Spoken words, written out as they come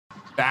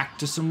back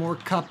to some more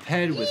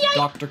Cuphead with Yikes.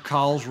 Dr.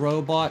 Kyle's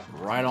robot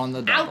right on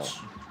the double. Ouch!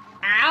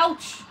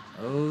 Ouch!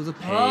 Oh, the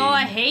pain. Oh,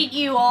 I hate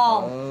you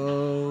all.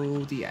 Oh,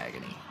 the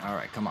agony. All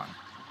right, come on.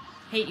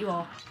 Hate you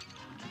all.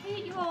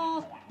 Hate you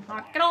all.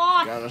 Knock it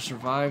off. Gotta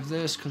survive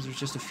this because there's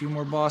just a few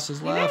more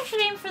bosses Maybe I left.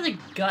 should aim for the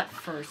gut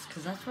first,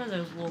 because that's where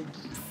those little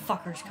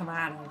fuckers come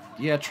out of.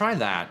 Yeah, try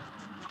that.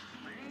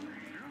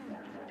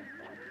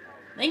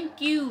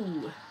 Thank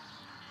you.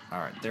 All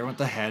right, there went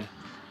the head.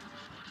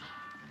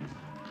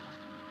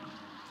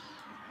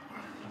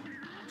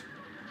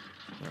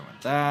 There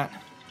went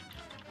that.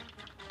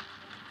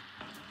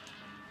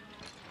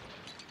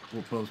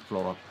 We'll both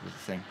blow up with the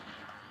thing.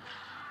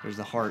 There's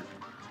the heart.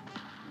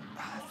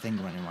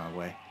 Thing went in my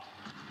way.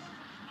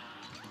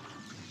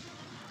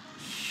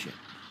 Shit.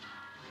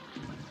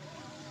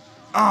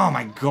 Oh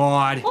my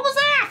god. What was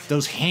that?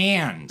 Those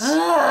hands.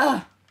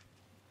 Ugh.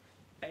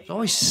 There's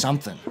always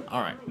something.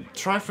 Alright.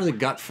 Try for the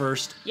gut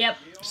first. Yep.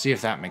 See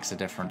if that makes a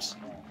difference.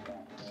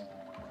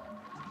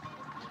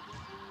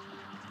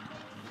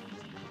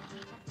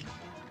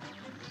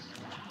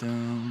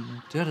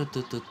 Dum, da, da,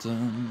 da, da,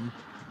 dum.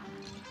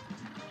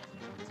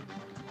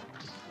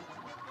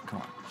 Come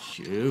on.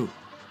 Shoo.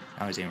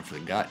 I was aiming for the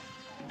gut.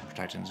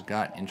 Protecting his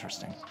gut.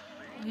 Interesting.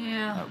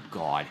 Yeah. Oh,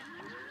 God.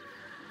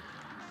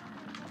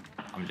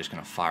 I'm just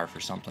gonna fire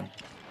for something.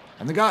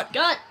 And the gut!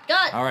 Gut.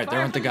 All right, there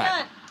Fire went the for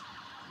gut.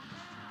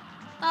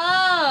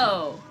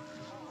 Oh.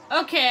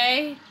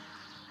 Okay.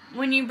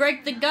 When you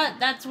break the gut,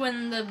 that's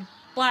when the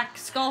black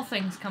skull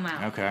things come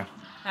out. Okay.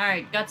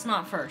 Alright, gut's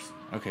not first.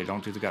 Okay,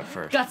 don't do the gut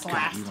first. Gut's God,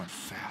 last. you went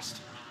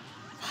fast.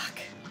 Fuck.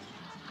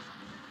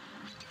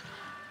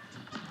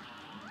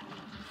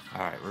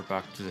 Alright, we're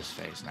back to this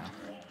phase now.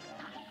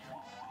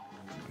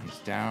 He's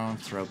down,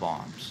 throw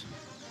bombs.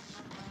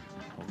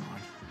 Hold on.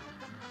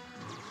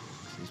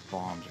 These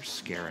bombs are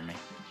scaring me.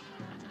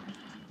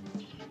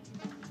 Let's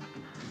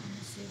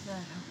see if that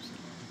helps.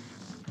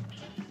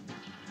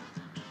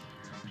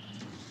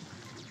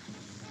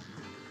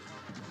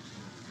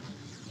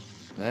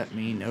 Let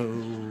me know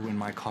when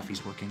my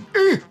coffee's working.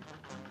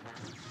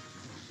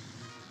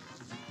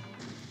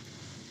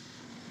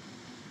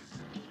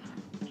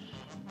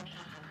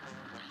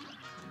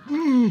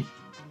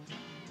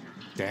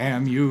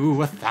 Damn you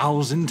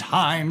 1,000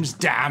 times,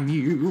 damn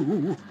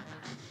you.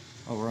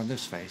 Oh, we're on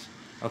this phase.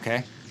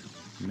 Okay.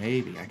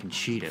 Maybe I can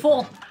cheat it.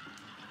 Full.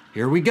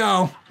 Here we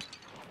go.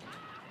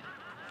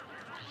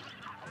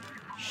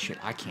 Shit,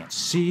 I can't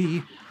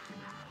see.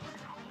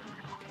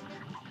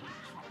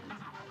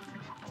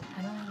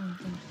 I don't even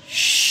think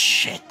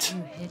Shit.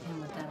 you hit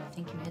him with that. I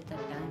think you hit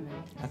that diamond.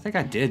 I think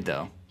I did,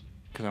 though.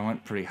 Because I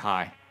went pretty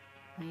high.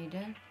 Oh, you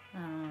did? I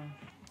don't know.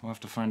 We'll have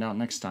to find out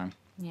next time.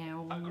 Yeah,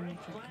 we'll check it.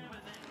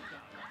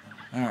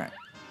 Alright.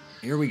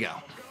 Here we go.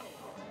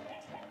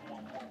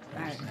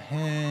 There's Alright. the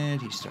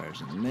head. He starts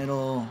in the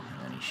middle. And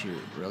then he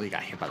shoots. Really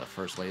got hit by the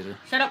first laser.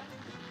 Shut up.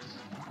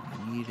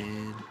 I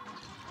needed.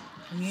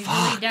 I'm usually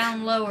Fuck.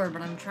 down lower,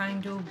 but I'm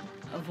trying to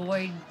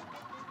avoid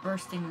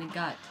bursting the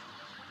gut.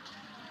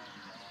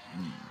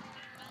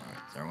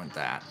 Alright, there went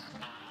that.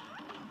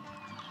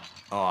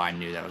 Oh, I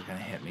knew that was going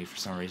to hit me for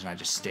some reason. I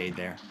just stayed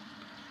there.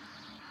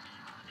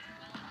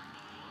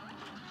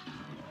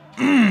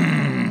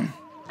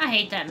 I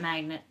hate that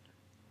magnet.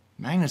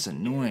 Magnet's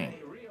annoying.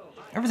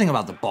 Everything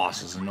about the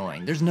boss is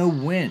annoying. There's no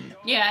win.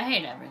 Yeah, I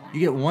hate everything. You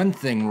get one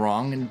thing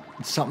wrong and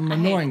something I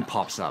hate annoying it.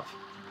 pops up.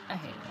 I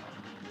hate it.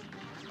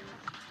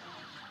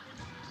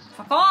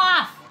 Fuck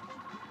off!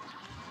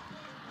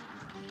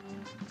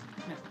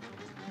 No.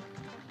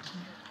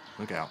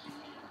 Look out.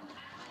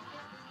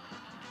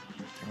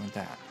 There went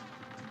that.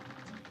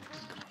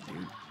 Come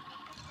on, dude.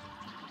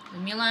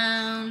 Leave me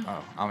alone.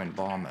 Oh, I'm in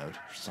ball mode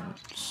for some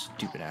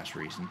stupid ass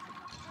reason.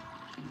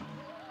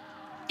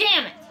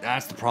 Damn it!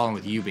 That's the problem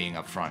with you being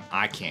up front.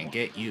 I can't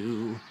get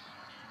you.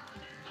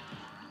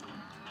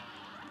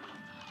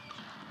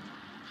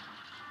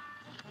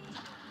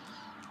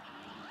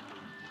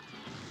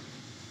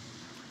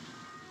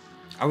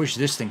 I wish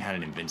this thing had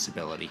an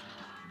invincibility.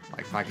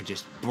 Like if I could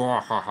just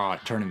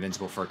turn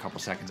invincible for a couple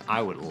seconds.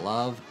 I would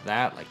love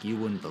that like you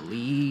wouldn't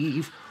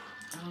believe.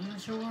 I'm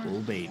sure.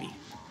 Oh baby.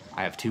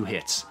 I have 2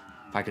 hits.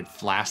 If I could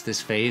last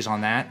this phase on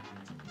that,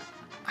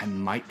 I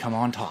might come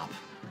on top.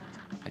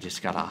 I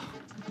just gotta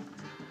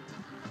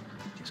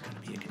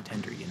be a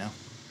contender, you know?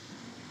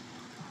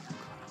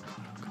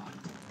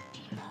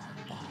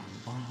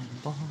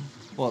 Bomb.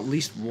 Well, at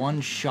least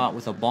one shot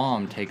with a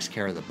bomb takes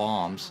care of the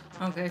bombs.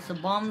 Okay, so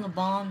bomb the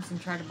bombs and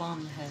try to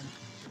bomb the head.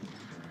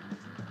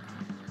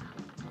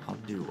 I'll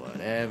do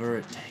whatever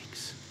it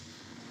takes.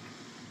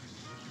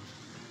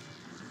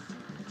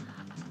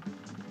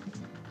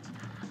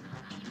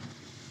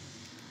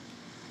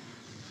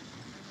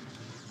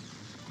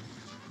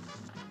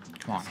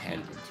 Come on,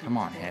 head. Come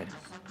on, head.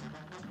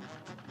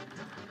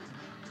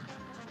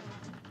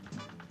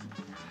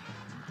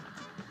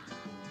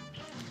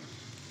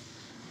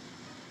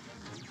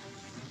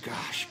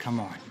 Gosh, come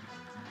on.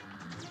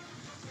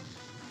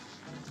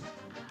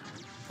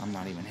 I'm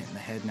not even hitting the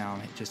head now.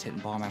 I'm just hitting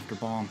bomb after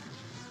bomb.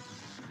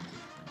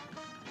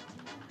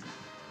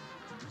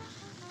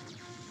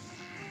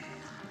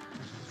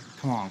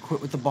 Come on, quit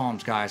with the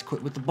bombs, guys.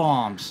 Quit with the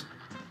bombs.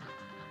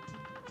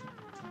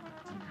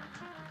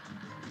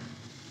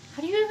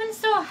 How do you even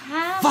still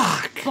have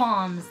Fuck!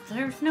 bombs?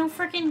 There's no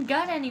freaking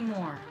gut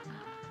anymore.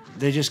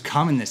 They just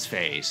come in this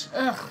phase.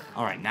 Ugh.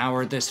 Alright, now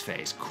we're at this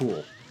phase.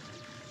 Cool.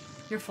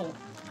 You're full.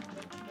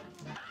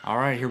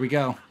 Alright, here we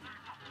go.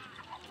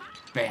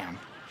 Bam.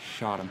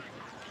 Shot him.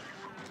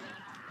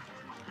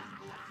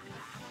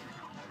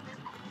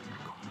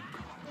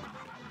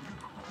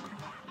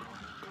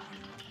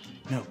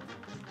 No.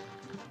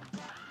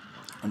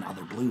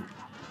 Another blue.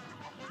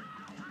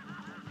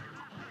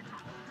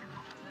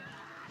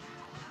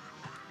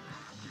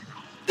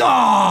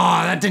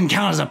 Oh, that didn't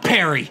count as a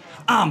parry.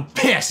 I'm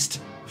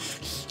pissed.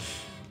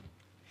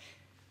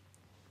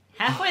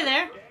 Halfway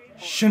there.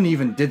 Shouldn't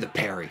even did the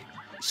parry.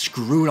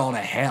 Screwed all to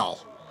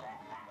hell.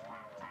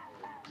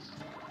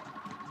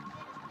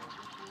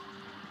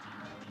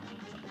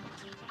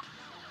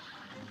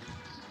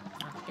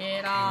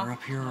 Get off.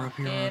 Up here, up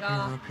here, Get up here,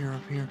 off. up here,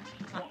 up here.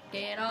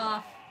 Get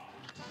off.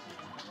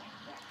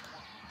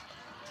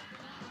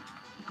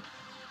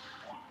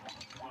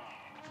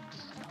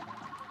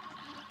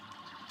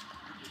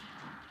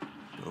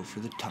 Go for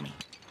the tummy.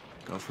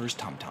 Go for his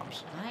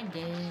tum-tums. I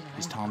did.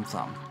 His Tom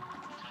Thumb.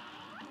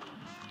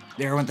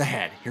 There went the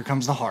head. Here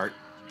comes the heart.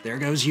 There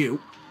goes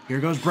you. Here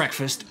goes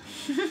breakfast.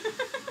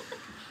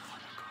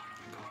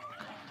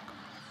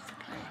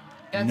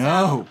 Guts No.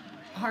 out.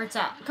 Hearts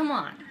out. Come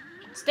on.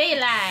 Stay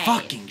alive.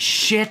 Fucking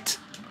shit.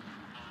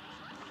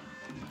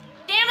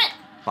 Damn it.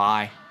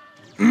 Bye.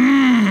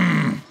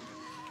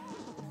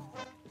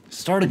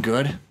 Started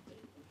good.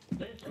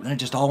 And then it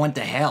just all went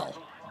to hell.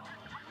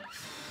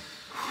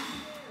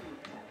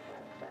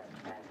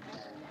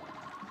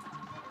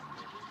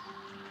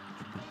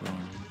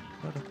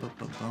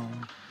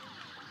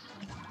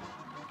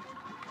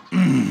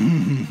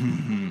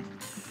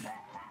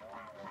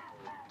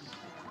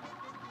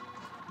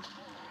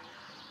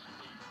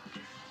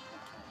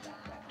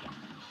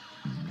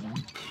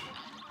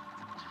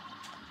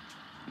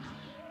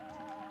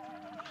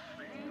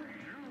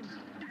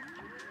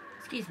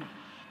 Excuse me.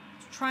 I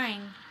was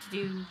trying to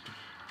do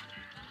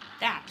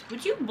that.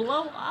 Would you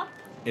blow up?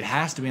 It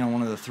has to be on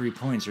one of the 3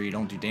 points or you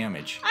don't do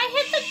damage. I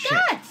hit the Shit.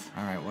 gut.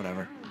 Alright,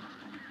 whatever.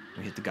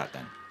 We hit the gut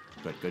then.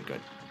 Good, good,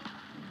 good.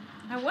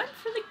 I went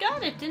for the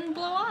gut. It didn't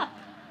blow up.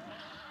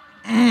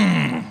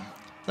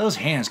 Those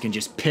hands can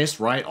just piss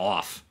right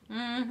off.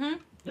 Mm-hmm.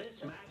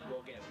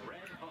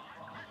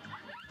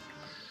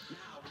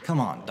 Come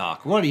on,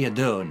 Doc. What are you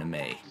doing to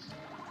me?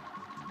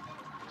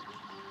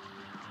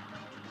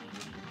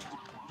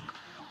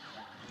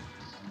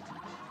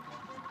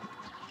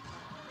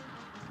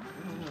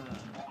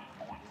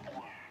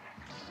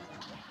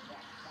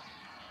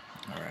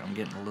 Alright, I'm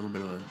getting a little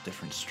bit of a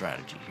different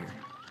strategy here.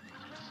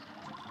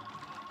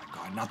 Oh my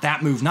god, not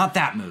that move, not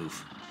that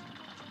move.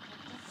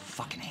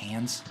 Fucking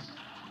hands.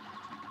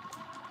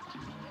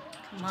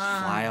 Come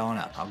on. Fly on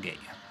up, I'll get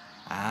you.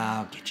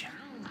 I'll get you.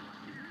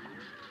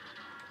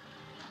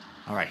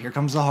 Alright, here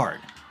comes the heart.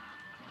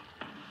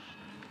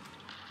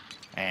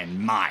 And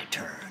my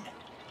turn.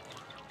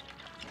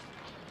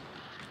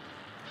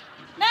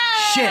 No!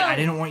 Shit, I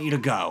didn't want you to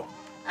go.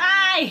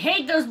 I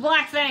hate those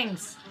black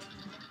things.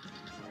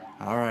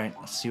 Alright,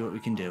 let's see what we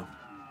can do.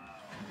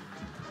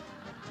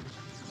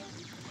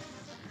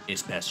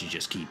 It's best you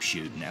just keep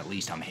shooting. At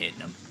least I'm hitting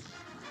them.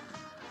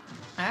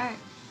 Alright.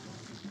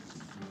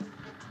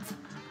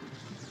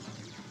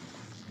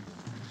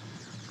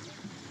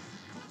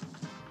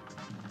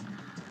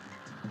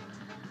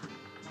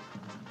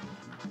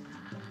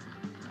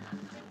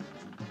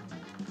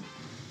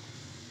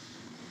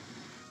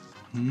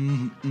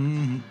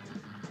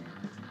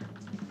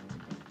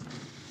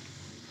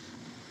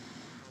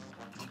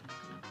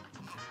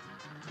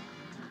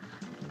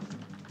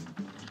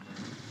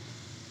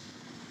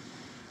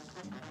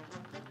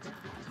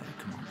 Buddy,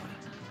 come on, buddy.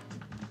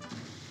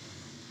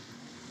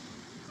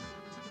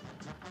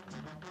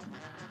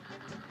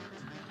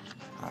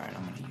 Alright,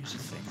 I'm gonna use a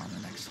thing on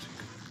the next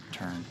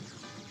turn.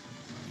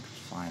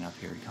 Flying up,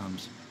 here he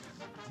comes.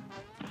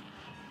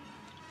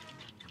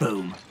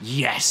 Boom.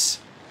 Yes!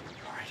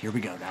 Alright, here we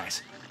go,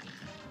 guys.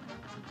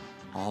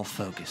 All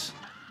focus.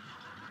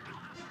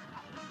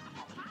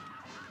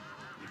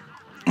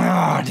 Oh,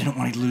 I didn't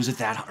want to lose it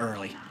that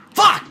early.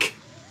 Fuck!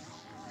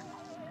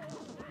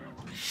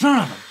 Son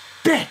of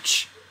a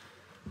bitch!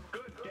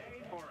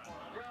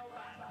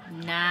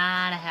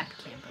 Not a happy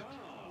camper.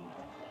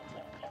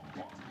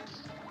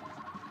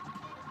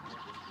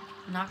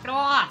 Knock it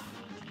off.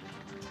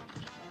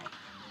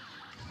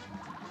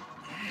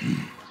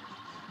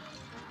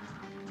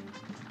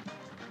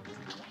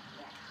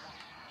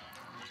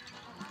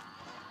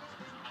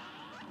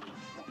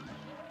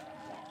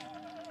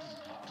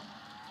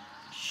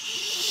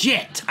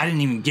 Shit! I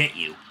didn't even get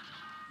you.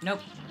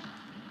 Nope.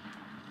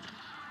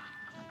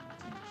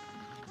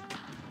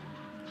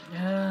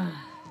 Ugh.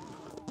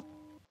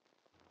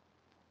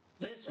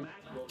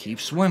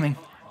 Keep swimming.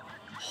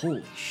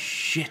 Holy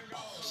shit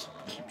balls.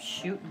 Keep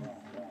shooting.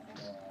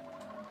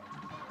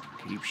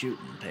 Keep shooting,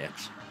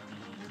 Pips.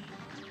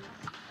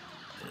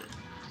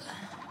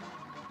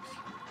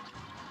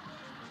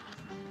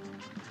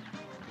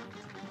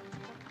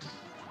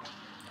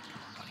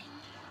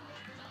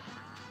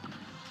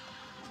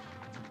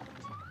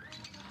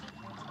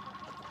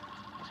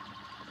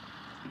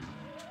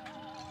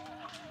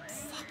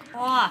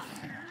 off.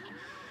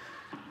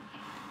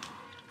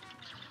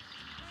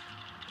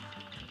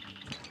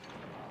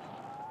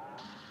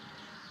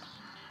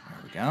 There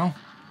we go.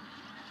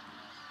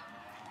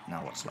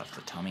 Now what's left?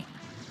 The tummy?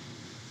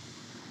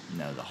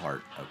 No, the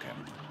heart. Okay.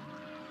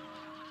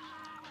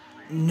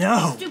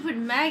 No! Stupid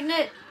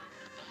magnet.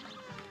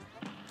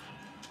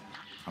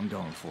 I'm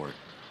going for it.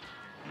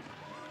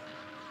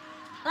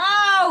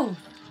 Oh!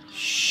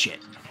 Shit.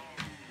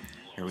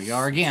 Here we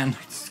are again.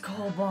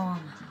 Skull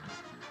bomb.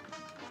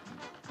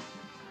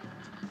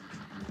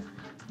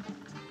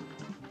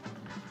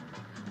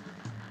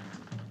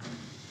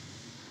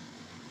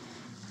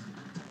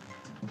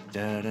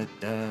 Da da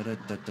da da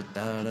da da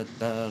da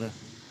da da.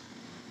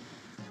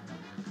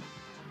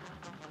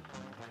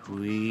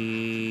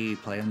 We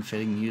play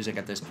unfitting music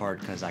at this part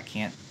because I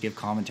can't give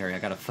commentary. I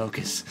gotta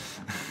focus.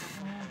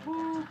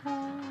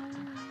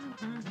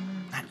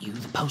 Not you,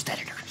 the post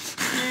editor.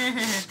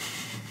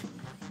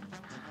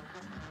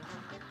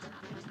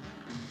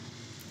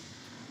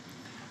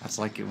 That's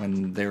like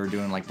when they were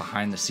doing like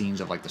behind the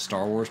scenes of like the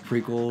Star Wars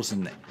prequels,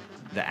 and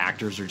the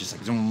actors are just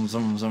like zoom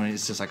zoom zoom.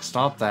 It's just like,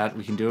 stop that.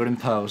 We can do it in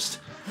post.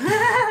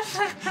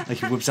 Like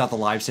he whips out the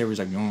lightsaber. He's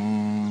like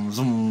zoom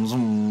zoom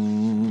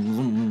zoom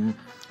zoom.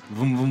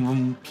 Vroom, vroom,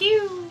 vroom.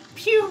 Pew,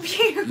 pew,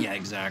 pew. Yeah,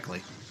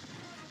 exactly.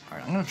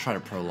 Alright, I'm gonna try to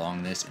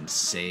prolong this and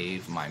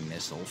save my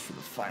missile for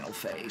the final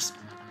phase.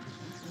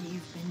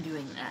 You've been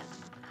doing that.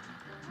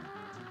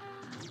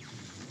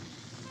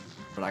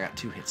 But I got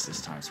 2 hits this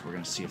time, so we're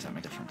gonna see if that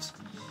makes a difference.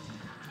 You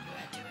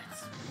had 2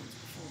 hits once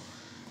before.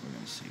 We're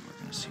gonna see, we're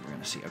gonna see, we're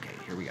gonna see. Okay,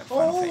 here we go.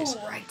 Final phase.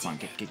 Right. Come on,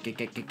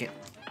 get.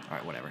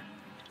 Alright, whatever.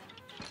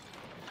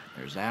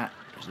 There's that.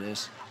 There's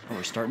this. Oh,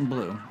 we're starting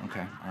blue.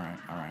 Okay, alright.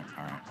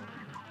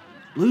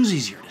 Blue's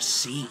easier to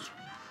see.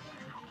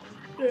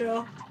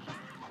 Yeah.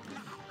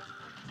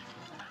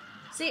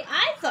 See,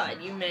 I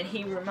thought you meant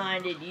he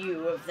reminded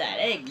you of that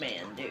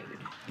Eggman dude.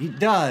 He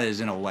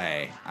does, in a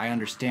way. I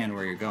understand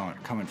where you're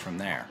coming from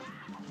there.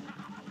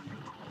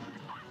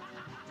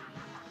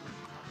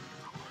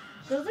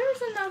 So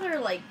there's another,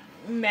 like,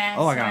 mad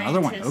Oh, I got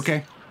another one. scientist,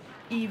 Okay.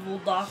 evil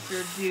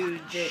doctor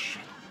dude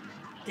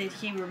that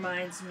he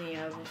reminds me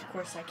of. Of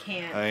course, I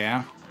can't. Oh,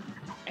 yeah?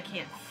 I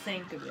can't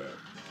think of it.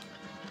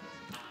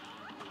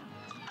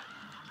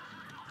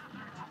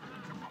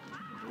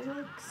 It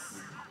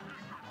looks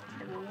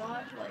a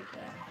lot like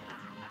that.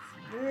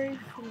 It's very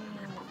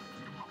familiar.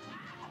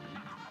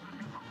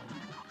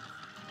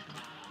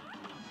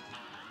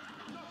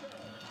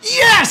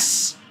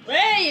 Yes!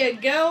 There you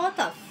go. What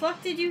the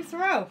fuck did you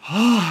throw?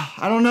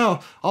 I don't know.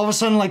 All of a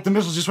sudden, like, the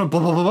missiles just went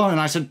blah, blah, blah, blah, and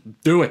I said,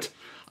 do it.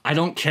 I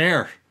don't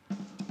care.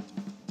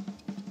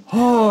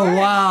 Oh,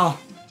 wow.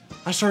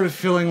 I started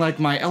feeling like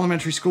my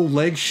elementary school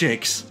leg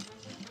shakes.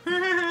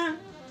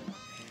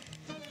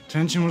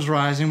 Tension was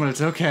rising, but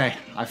it's okay.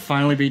 I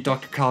finally beat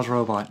Dr. Kyle's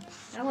robot.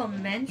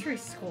 Elementary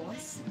school. I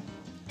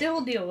still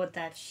deal with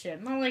that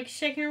shit. My leg's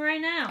shaking right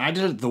now. I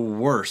did it the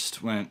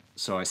worst when...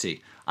 So I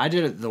see. I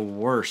did it the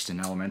worst in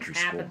elementary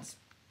school. Happens.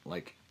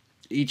 Like,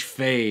 each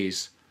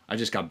phase, I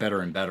just got better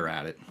and better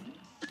at it.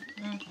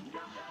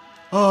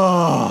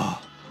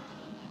 Oh.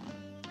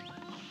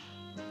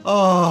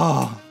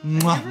 Oh.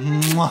 Mwah,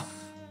 mwah,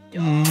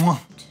 mwah.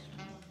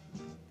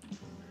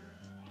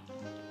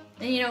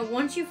 And you know,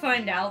 once you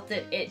find out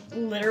that it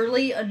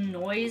literally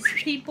annoys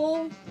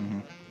people,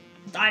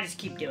 I just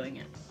keep doing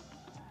it.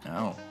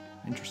 Oh,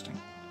 interesting.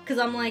 Because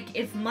I'm like,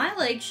 if my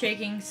leg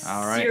shaking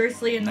All right,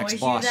 seriously next annoys you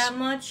boss. that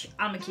much,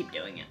 I'm gonna keep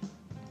doing it.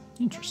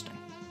 Interesting.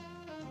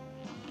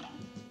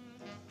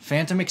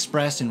 Phantom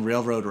Express and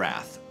Railroad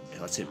Wrath.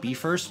 Let's hit B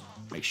first.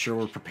 Make sure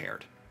we're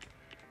prepared.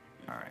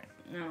 Alright.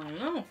 I don't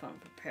know if I'm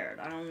prepared.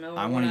 I don't know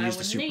I what want to I use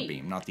the would Super need.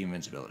 Beam, not the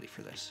invincibility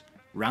for this.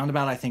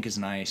 Roundabout I think is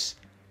nice.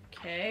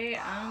 Okay,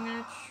 I'm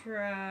gonna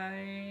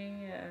try,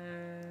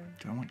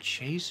 Do I want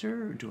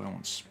Chaser or do I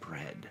want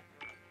Spread?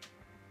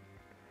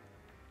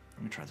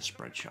 Let me try the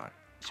Spread shot.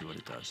 See what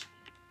it does.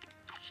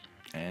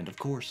 And of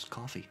course,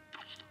 coffee.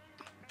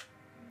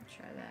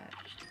 try that.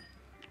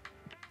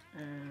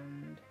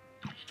 And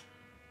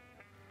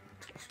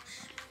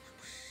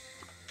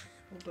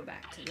we'll go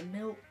back to the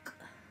milk.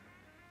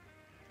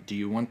 Do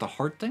you want the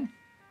heart thing?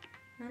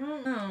 I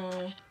don't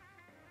know.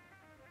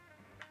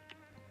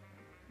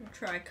 We'll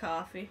try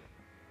coffee.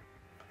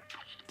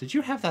 Did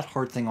you have that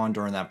heart thing on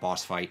during that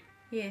boss fight?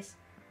 Yes.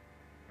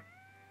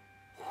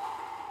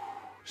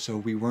 So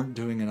we weren't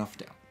doing enough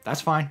down.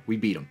 That's fine. We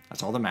beat him.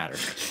 That's all that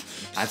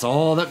matters. That's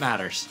all that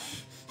matters.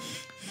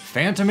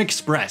 Phantom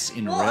Express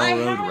in Well,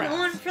 Railroad I had Wrath. it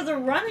on for the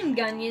running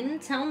gun. You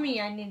didn't tell me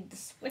I needed to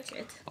switch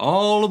it.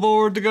 All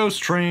aboard the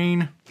ghost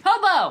train.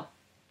 Hobo!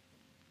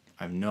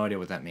 I have no idea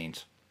what that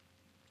means.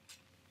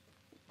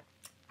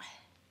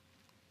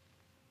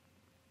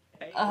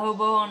 A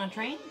hobo on a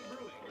train?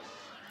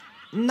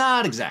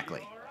 Not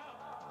exactly.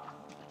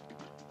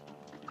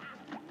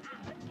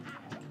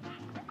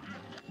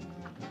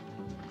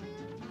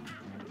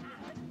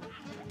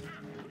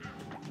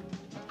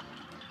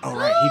 Oh,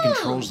 right. He Ooh.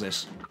 controls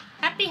this.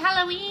 Happy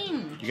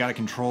Halloween! You gotta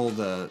control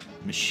the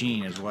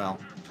machine as well.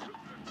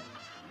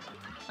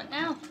 What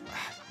now?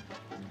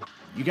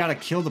 You gotta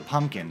kill the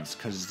pumpkins,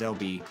 because they'll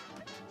be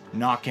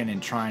knocking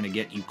and trying to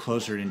get you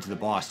closer into the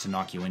boss to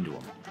knock you into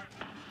them.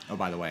 Oh,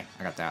 by the way,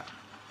 I got that.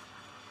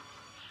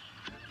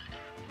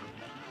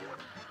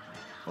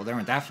 Well, there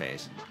went that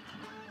phase.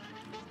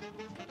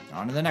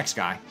 On to the next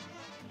guy.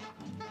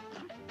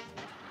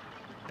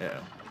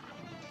 Uh-oh.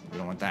 We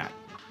don't want that.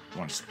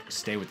 We want to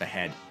stay with the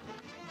head.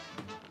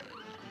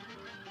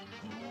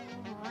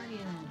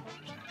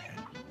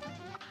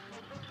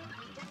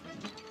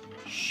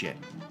 Shit.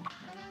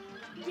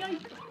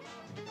 Yikes.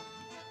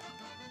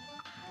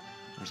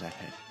 Where's that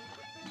head?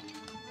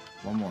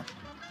 One more.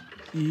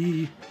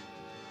 E.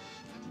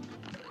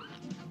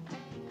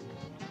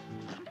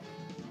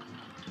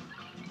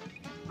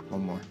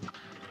 One more.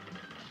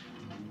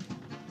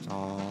 It's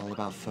all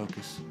about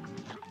focus.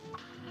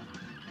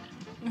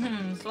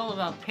 It's all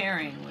about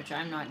pairing, which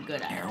I'm not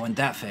good at. There went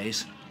that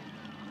phase.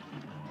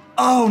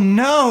 Oh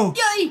no!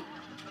 Yay!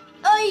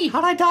 Ay!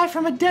 How'd I die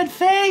from a dead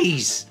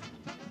phase?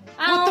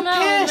 I don't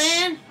know,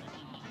 man.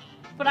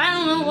 But I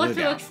don't know what Look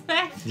to out.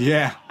 expect.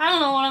 Yeah. I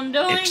don't know what I'm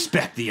doing.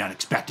 Expect the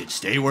unexpected.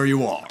 Stay where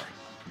you are.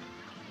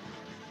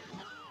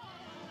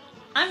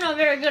 I'm not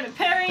very good at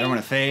pairing. There went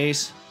a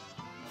phase.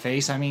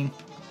 Face, I mean.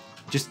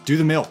 Just do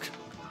the milk.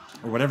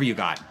 Or whatever you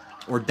got.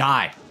 Or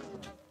die.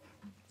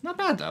 Not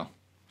bad, though.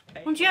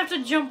 Don't you have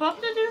to jump up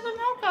to do the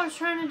milk? I was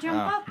trying to jump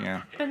up.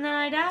 Yeah. And then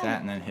I died. That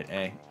and then hit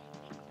A.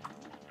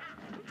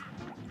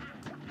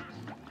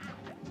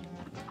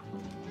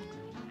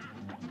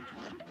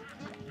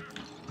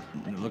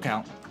 Look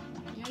out.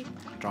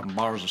 Yikes. Dropping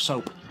bars of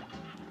soap.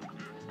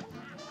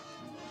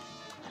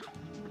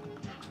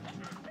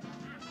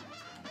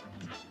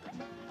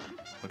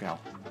 Look out.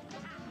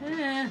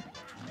 Eh.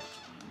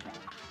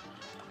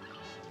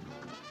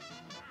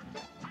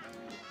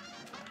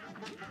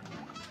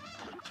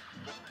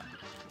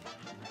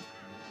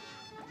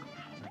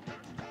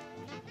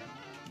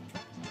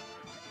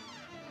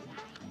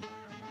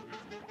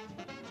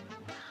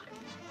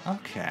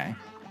 Okay.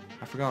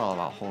 I forgot all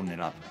about holding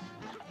it up.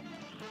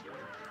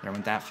 There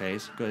went that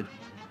phase. Good.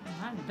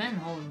 I've been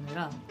holding it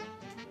up.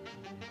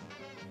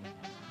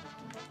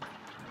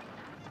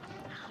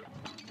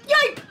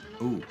 Yipe!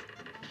 Ooh.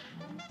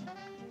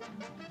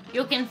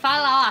 You can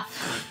fall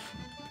off.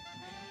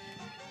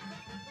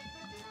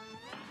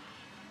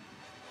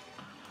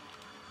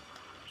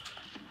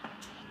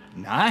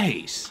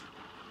 Nice.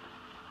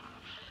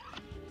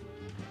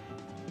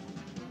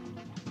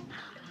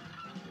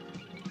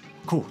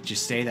 Cool.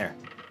 Just stay there.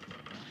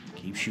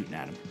 Keep shooting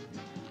at him.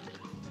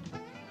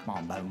 Come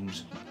on,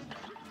 Bones.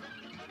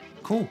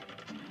 Cool.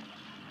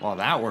 Well,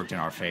 that worked in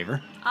our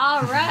favor.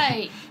 All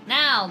right.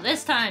 Now,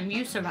 this time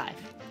you survive.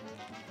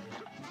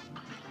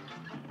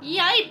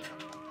 Yipe!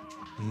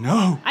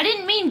 No. I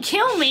didn't mean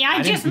kill me.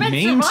 I just didn't meant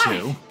mean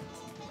survive. to.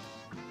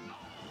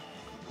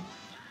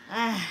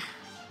 Ah.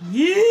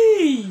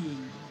 Yay!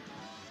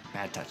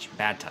 Bad touch.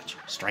 Bad touch.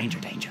 Stranger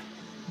danger.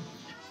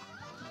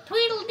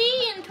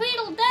 Tweedledee and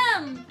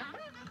Tweedledum.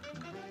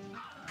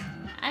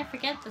 I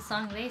forget the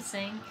song they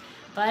sing,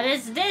 but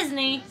it's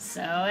Disney,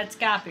 so it's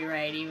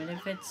copyright, even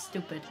if it's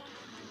stupid.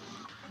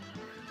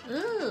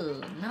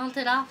 Ooh,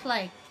 melted off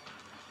like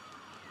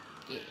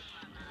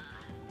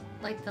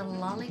the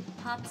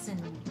lollipops in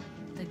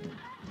the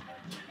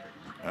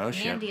Oh,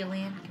 shit.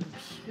 Candyland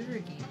computer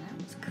game.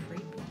 That was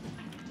creepy.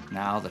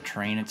 Now the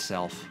train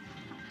itself.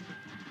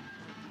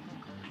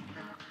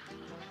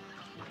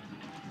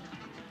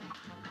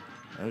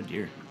 Oh,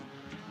 dear.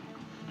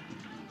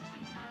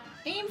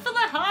 Aim for the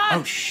heart.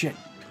 Oh, shit.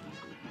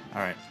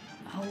 All right.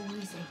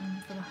 Always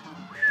aim for the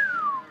heart.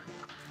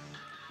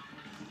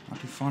 Not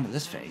too fond of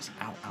this phase.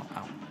 Ow, ow,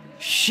 ow.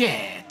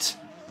 Shit!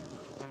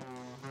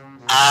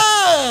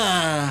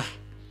 Ah!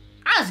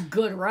 That was a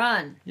good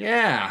run.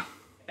 Yeah.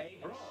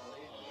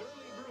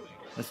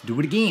 Let's do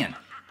it again.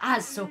 I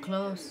was so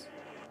close.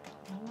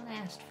 No one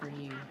asked for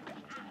you.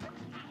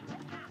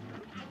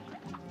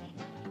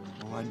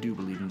 Oh, I do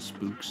believe in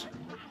spooks.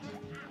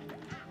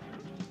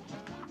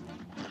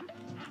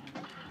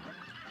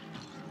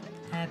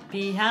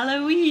 Happy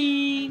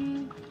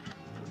Halloween!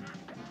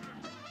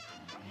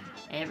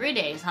 Every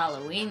day's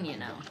Halloween, you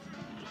know.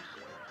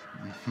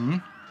 Hmm?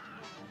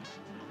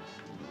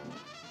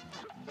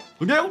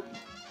 Look out!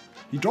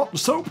 He dropped the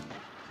soap!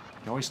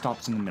 He always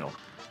stops in the middle,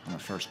 on the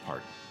first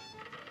part.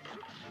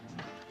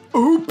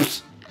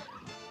 Oops!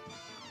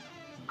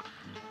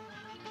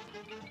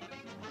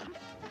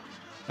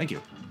 Thank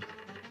you.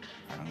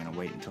 I'm gonna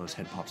wait until his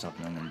head pops up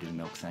and then I'm gonna do the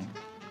milk thing.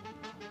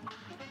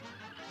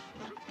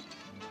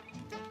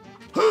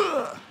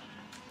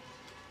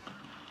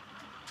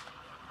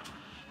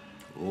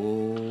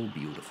 Oh,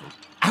 beautiful.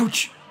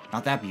 Ouch!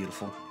 Not that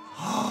beautiful.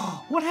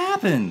 What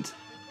happened?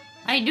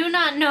 I do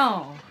not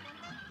know.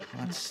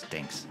 That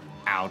stinks.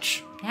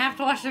 Ouch. You have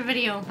to watch the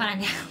video and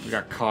find out. We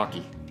got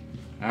cocky.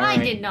 All I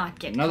right. did not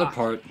get Another cocky.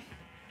 part.